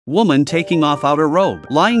Woman taking off outer robe,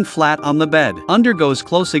 lying flat on the bed, undergoes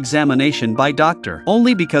close examination by doctor,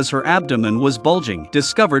 only because her abdomen was bulging,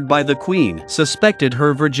 discovered by the queen, suspected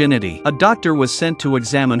her virginity. A doctor was sent to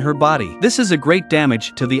examine her body. This is a great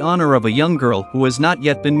damage to the honor of a young girl who has not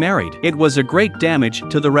yet been married. It was a great damage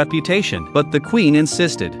to the reputation, but the queen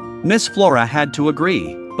insisted. Miss Flora had to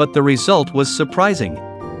agree, but the result was surprising.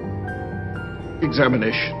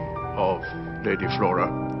 Examination of Lady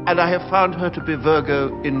Flora, and I have found her to be Virgo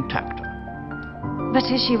intacta. But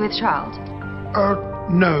is she with child?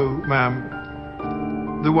 No,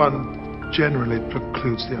 ma'am. The one generally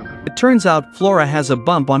precludes the other. It turns out Flora has a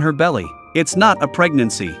bump on her belly. It's not a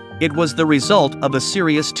pregnancy. It was the result of a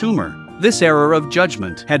serious tumor. This error of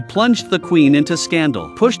judgment had plunged the queen into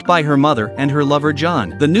scandal, pushed by her mother and her lover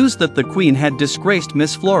John. The news that the queen had disgraced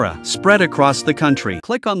Miss Flora spread across the country.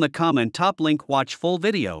 Click on the comment top link, watch full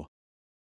video.